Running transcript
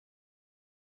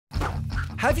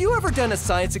Have you ever done a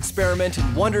science experiment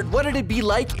and wondered what it'd be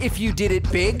like if you did it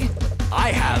big? I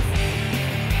have.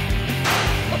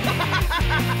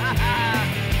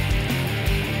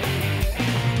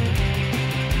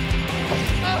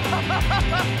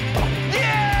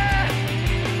 Yeah!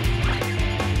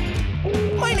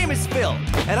 My name is Phil,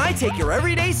 and I take your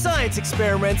everyday science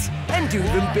experiments and do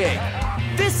them big.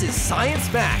 This is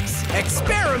Science Max,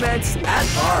 Experiments at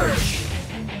Large.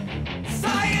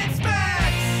 Science Max!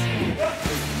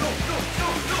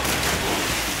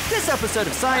 This episode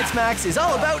of Science Max is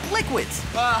all about liquids.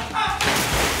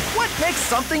 What makes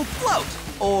something float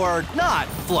or not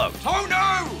float? Oh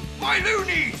no! My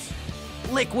loonies!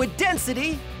 Liquid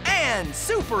density and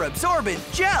super absorbent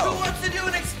gel. Who wants to do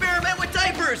an experiment with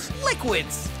diapers?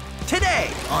 Liquids. Today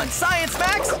on Science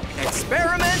Max,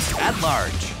 Experiments at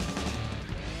Large.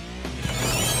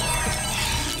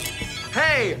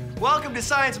 Hey, welcome to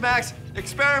Science Max,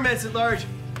 Experiments at Large.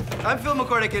 I'm Phil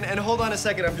McCordick, and hold on a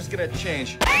second, I'm just gonna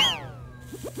change.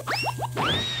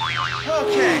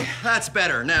 Okay, that's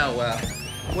better. Now,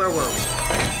 where were we?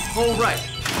 Oh, right.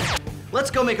 Let's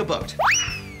go make a boat.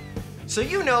 So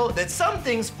you know that some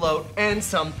things float and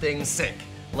some things sink,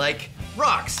 like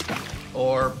rocks,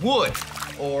 or wood,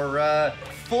 or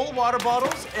full water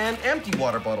bottles and empty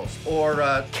water bottles,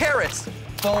 or carrots,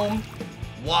 foam,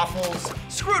 waffles,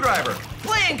 screwdriver,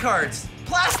 playing cards,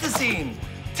 plasticine,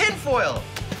 tinfoil,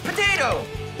 potato,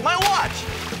 my watch.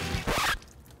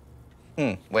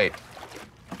 Wait,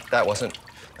 that wasn't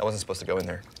supposed to go in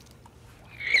there.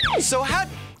 So how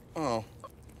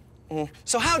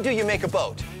do you make a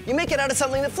boat? You make it out of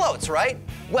something that floats, right?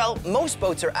 Well, most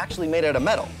boats are actually made out of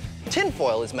metal.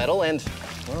 Tinfoil is metal and,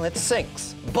 well, it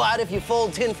sinks. But if you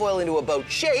fold tinfoil into a boat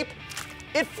shape,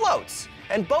 it floats.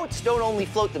 And boats don't only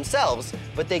float themselves,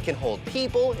 but they can hold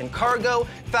people and cargo.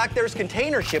 In fact, there's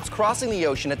container ships crossing the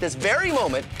ocean at this very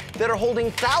moment that are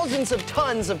holding thousands of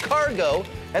tons of cargo,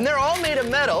 and they're all made of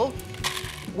metal,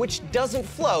 which doesn't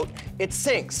float, it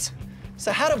sinks.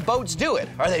 So how do boats do it?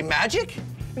 Are they magic?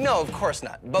 No, of course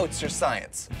not. Boats are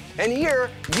science. And here,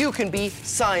 you can be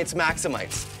science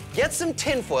maximites. Get some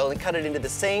tinfoil and cut it into the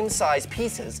same size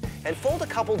pieces and fold a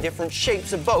couple different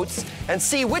shapes of boats and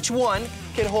see which one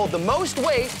can hold the most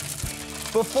weight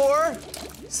before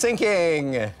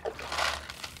sinking. And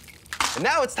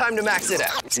now it's time to max it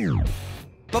out.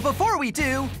 But before we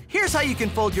do, here's how you can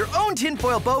fold your own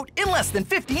tinfoil boat in less than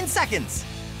 15 seconds.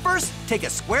 First, take a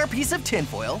square piece of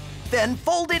tinfoil, then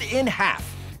fold it in half.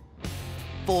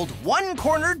 Fold one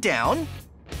corner down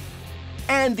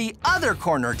and the other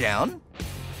corner down.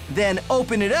 Then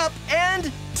open it up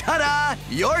and ta-da,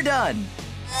 you're done.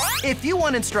 If you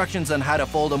want instructions on how to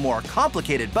fold a more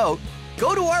complicated boat,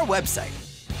 go to our website.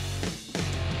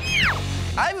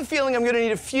 I have a feeling I'm gonna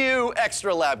need a few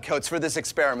extra lab coats for this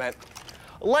experiment.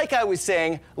 Like I was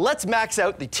saying, let's max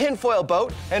out the tinfoil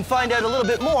boat and find out a little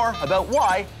bit more about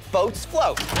why boats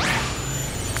float.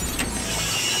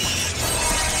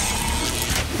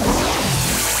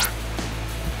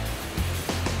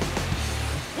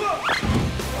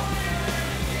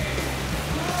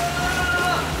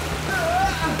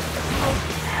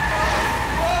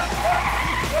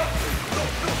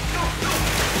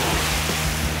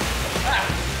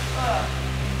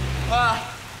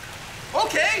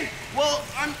 Okay, well,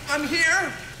 I'm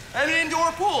here at an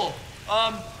indoor pool,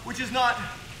 which is not,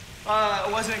 I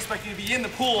wasn't expecting to be in the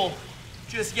pool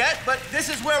just yet, but this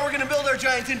is where we're gonna build our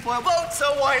giant tinfoil boat,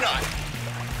 so why not?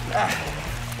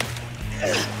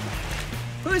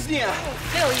 Who's Nia?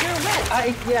 Phil, you're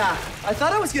wet. I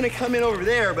thought I was gonna come in over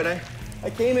there, but I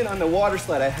came in on the water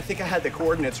sled. I think I had the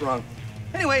coordinates wrong.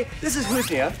 Anyway, this is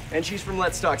Husnia, and she's from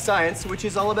Let's Talk Science, which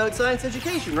is all about science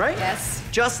education, right? Yes.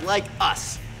 Just like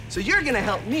us. So you're gonna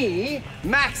help me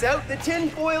max out the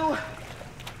tinfoil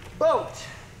boat.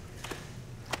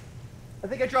 I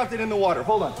think I dropped it in the water.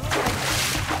 Hold on.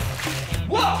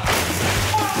 Whoa!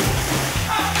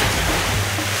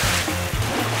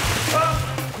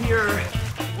 Here,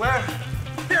 where?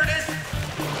 There it is.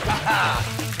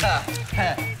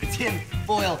 The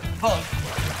tinfoil boat.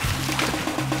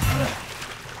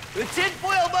 The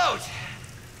tinfoil boat.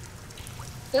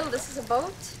 Phil, this is a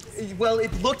boat? Well,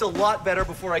 it looked a lot better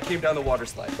before I came down the water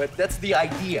slide, but that's the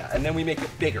idea, and then we make it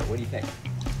bigger. What do you think?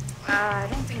 I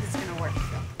don't think it's gonna work,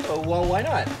 Phil. Oh, well, why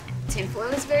not? Tinfoil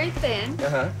is very thin,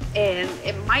 and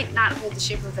it might not hold the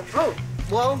shape of the boat.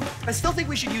 Well, I still think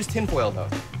we should use tinfoil, though.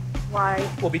 Why?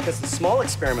 Well, because the small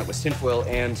experiment was tinfoil,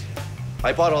 and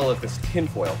I bought all of this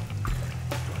tinfoil.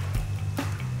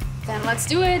 Then let's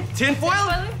do it.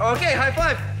 Tinfoil? Okay, high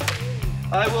five.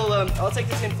 I will, I'll take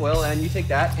the tinfoil, and you take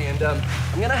that, and I'm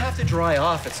gonna have to dry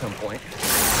off at some point.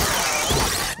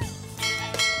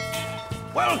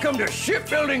 Welcome to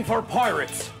Shipbuilding for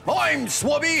Pirates. I'm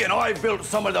Swubby, and I've built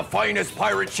some of the finest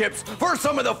pirate ships for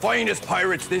some of the finest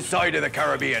pirates this side of the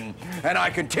Caribbean. And I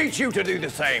can teach you to do the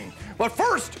same. But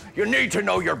first, you need to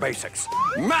know your basics.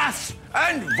 Mass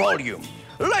and volume.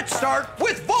 Let's start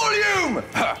with volume!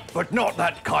 But not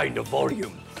that kind of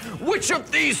volume. Which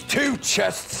of these two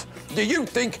chests do you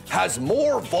think has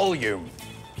more volume?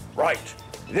 Right,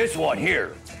 this one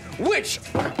here. Which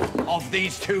of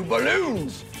these two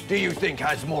balloons do you think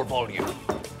has more volume?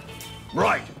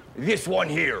 Right, this one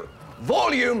here.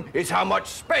 Volume is how much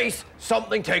space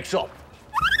something takes up.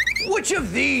 Which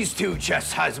of these two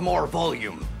chests has more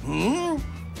volume?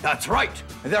 That's right,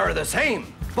 they're the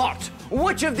same. But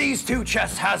which of these two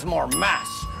chests has more mass?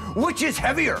 Which is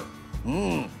heavier?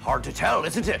 Hard to tell,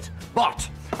 isn't it? But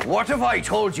what if I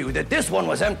told you that this one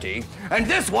was empty and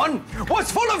this one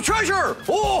was full of treasure?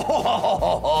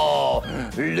 Oh,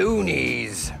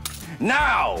 loonies.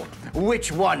 Now,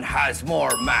 which one has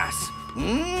more mass?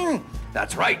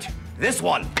 That's right, this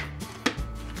one.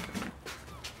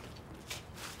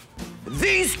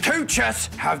 These two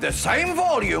chests have the same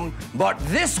volume, but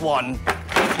this one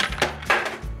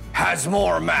has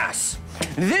more mass.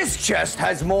 This chest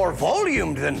has more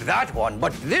volume than that one,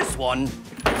 but this one...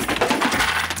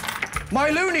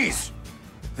 My loonies!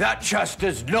 That chest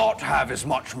does not have as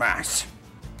much mass.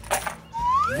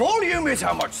 Volume is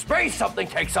how much space something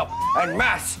takes up, and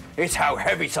mass is how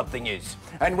heavy something is.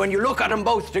 And when you look at them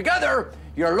both together,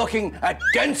 you're looking at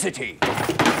density.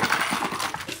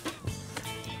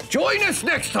 Join us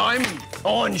next time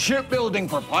on Shipbuilding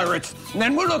for Pirates, and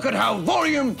then we'll look at how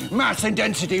volume, mass, and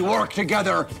density work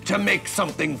together to make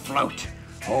something float.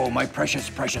 Oh, my precious,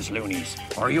 precious loonies.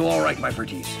 Are you all right, my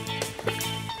pretties?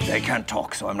 They can't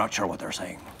talk, so I'm not sure what they're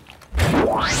saying.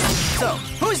 So,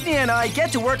 Husnia and I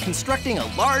get to work constructing a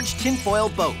large tinfoil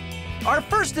boat. Our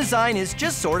first design is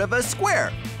just sort of a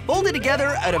square, folded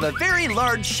together out of a very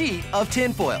large sheet of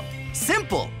tinfoil.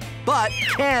 Simple, but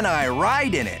can I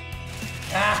ride in it?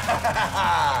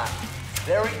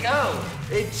 There we go.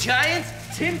 A giant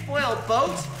tinfoil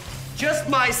boat, just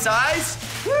my size.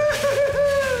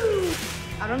 Woo-hoo-hoo-hoo!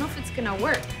 I don't know if it's gonna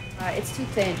work. It's too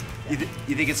thin.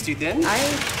 You think it's too thin? I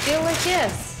feel like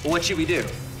yes. What should we do?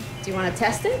 Do you want to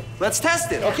test it? Let's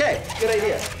test it. Okay, good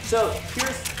idea. So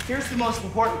here's the most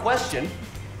important question.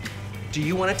 Do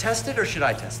you want to test it or should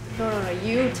I test it? No,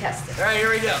 you test it. All right,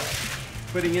 here we go.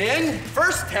 Putting it in.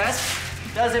 First test,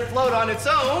 does it float on its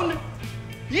own?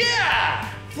 Yeah!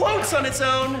 Floats on its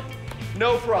own,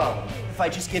 no problem. If I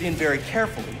just get in very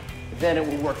carefully, then it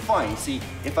will work fine. See,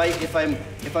 if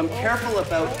I'm careful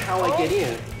about how I get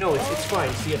in, no, it's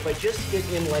fine. See, if I just get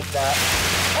in like that.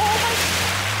 Oh my!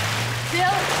 Bill,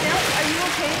 are you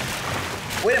okay?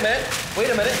 Wait a minute.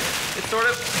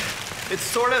 It's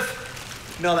sort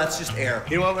of, no, that's just air.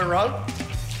 You know what went wrong?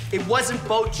 It wasn't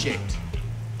boat shaped.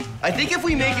 I think if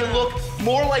we make it look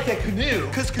more like a canoe,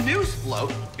 because canoes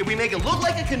float, if we make it look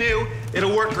like a canoe,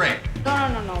 it'll work great.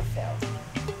 No,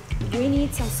 Phil. We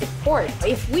need some support.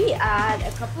 If we add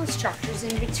a couple of structures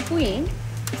in between,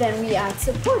 then we add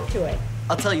support to it.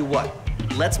 I'll tell you what,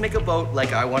 let's make a boat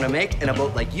like I want to make and a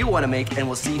boat like you want to make, and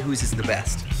we'll see whose is the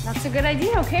best. That's a good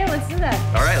idea. Okay, let's do that.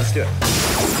 All right, let's do it.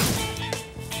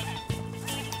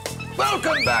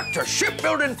 Welcome back to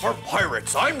Shipbuilding for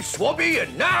Pirates. I'm Swubby,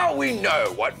 and now we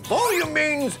know what volume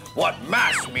means, what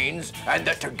mass means, and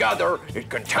that together it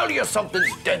can tell you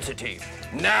something's density.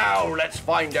 Now let's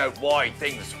find out why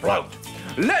things float.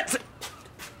 Let's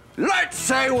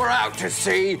say we're out to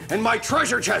sea and my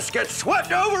treasure chest gets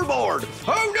swept overboard.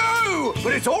 Oh no!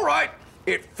 But it's all right.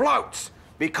 It floats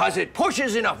because it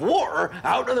pushes enough water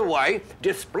out of the way,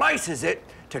 displaces it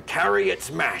to carry its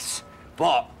mass.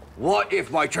 But what if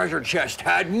my treasure chest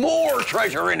had more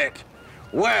treasure in it?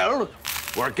 Well,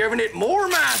 we're giving it more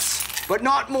mass, but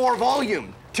not more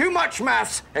volume. Too much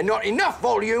mass and not enough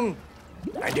volume,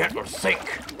 and it will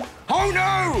sink. Oh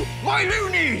no, my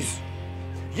loonies!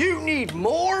 You need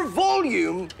more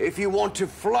volume if you want to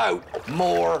float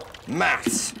more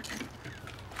mass.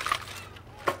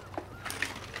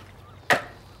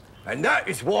 And that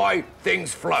is why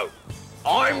things float.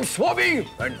 I'm Swubby,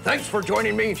 and thanks for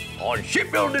joining me on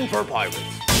Shipbuilding for Pirates.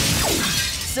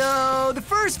 So, the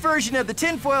first version of the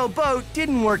tinfoil boat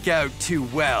didn't work out too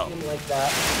well. Like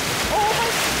that.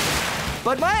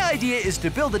 But my idea is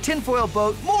to build a tinfoil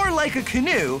boat more like a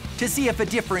canoe to see if a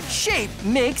different shape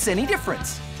makes any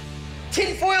difference.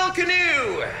 Tinfoil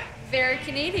canoe! Very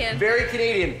Canadian. Very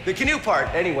Canadian. The canoe part,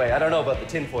 anyway. I don't know about the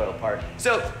tinfoil part.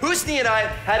 So, Husni and I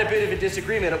had a bit of a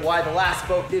disagreement of why the last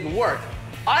boat didn't work.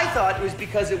 I thought it was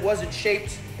because it wasn't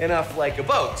shaped enough like a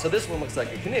boat. So this one looks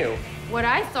like a canoe. What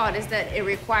I thought is that it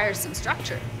requires some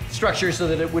structure. Structure so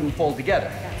that it wouldn't fold together.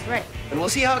 That's right. And we'll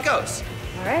see how it goes.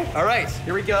 All right. All right,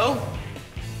 here we go.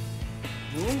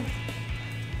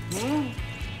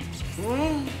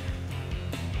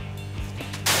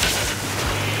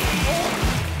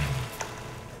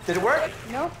 Did it work?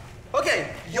 No.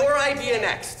 Okay, your idea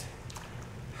next.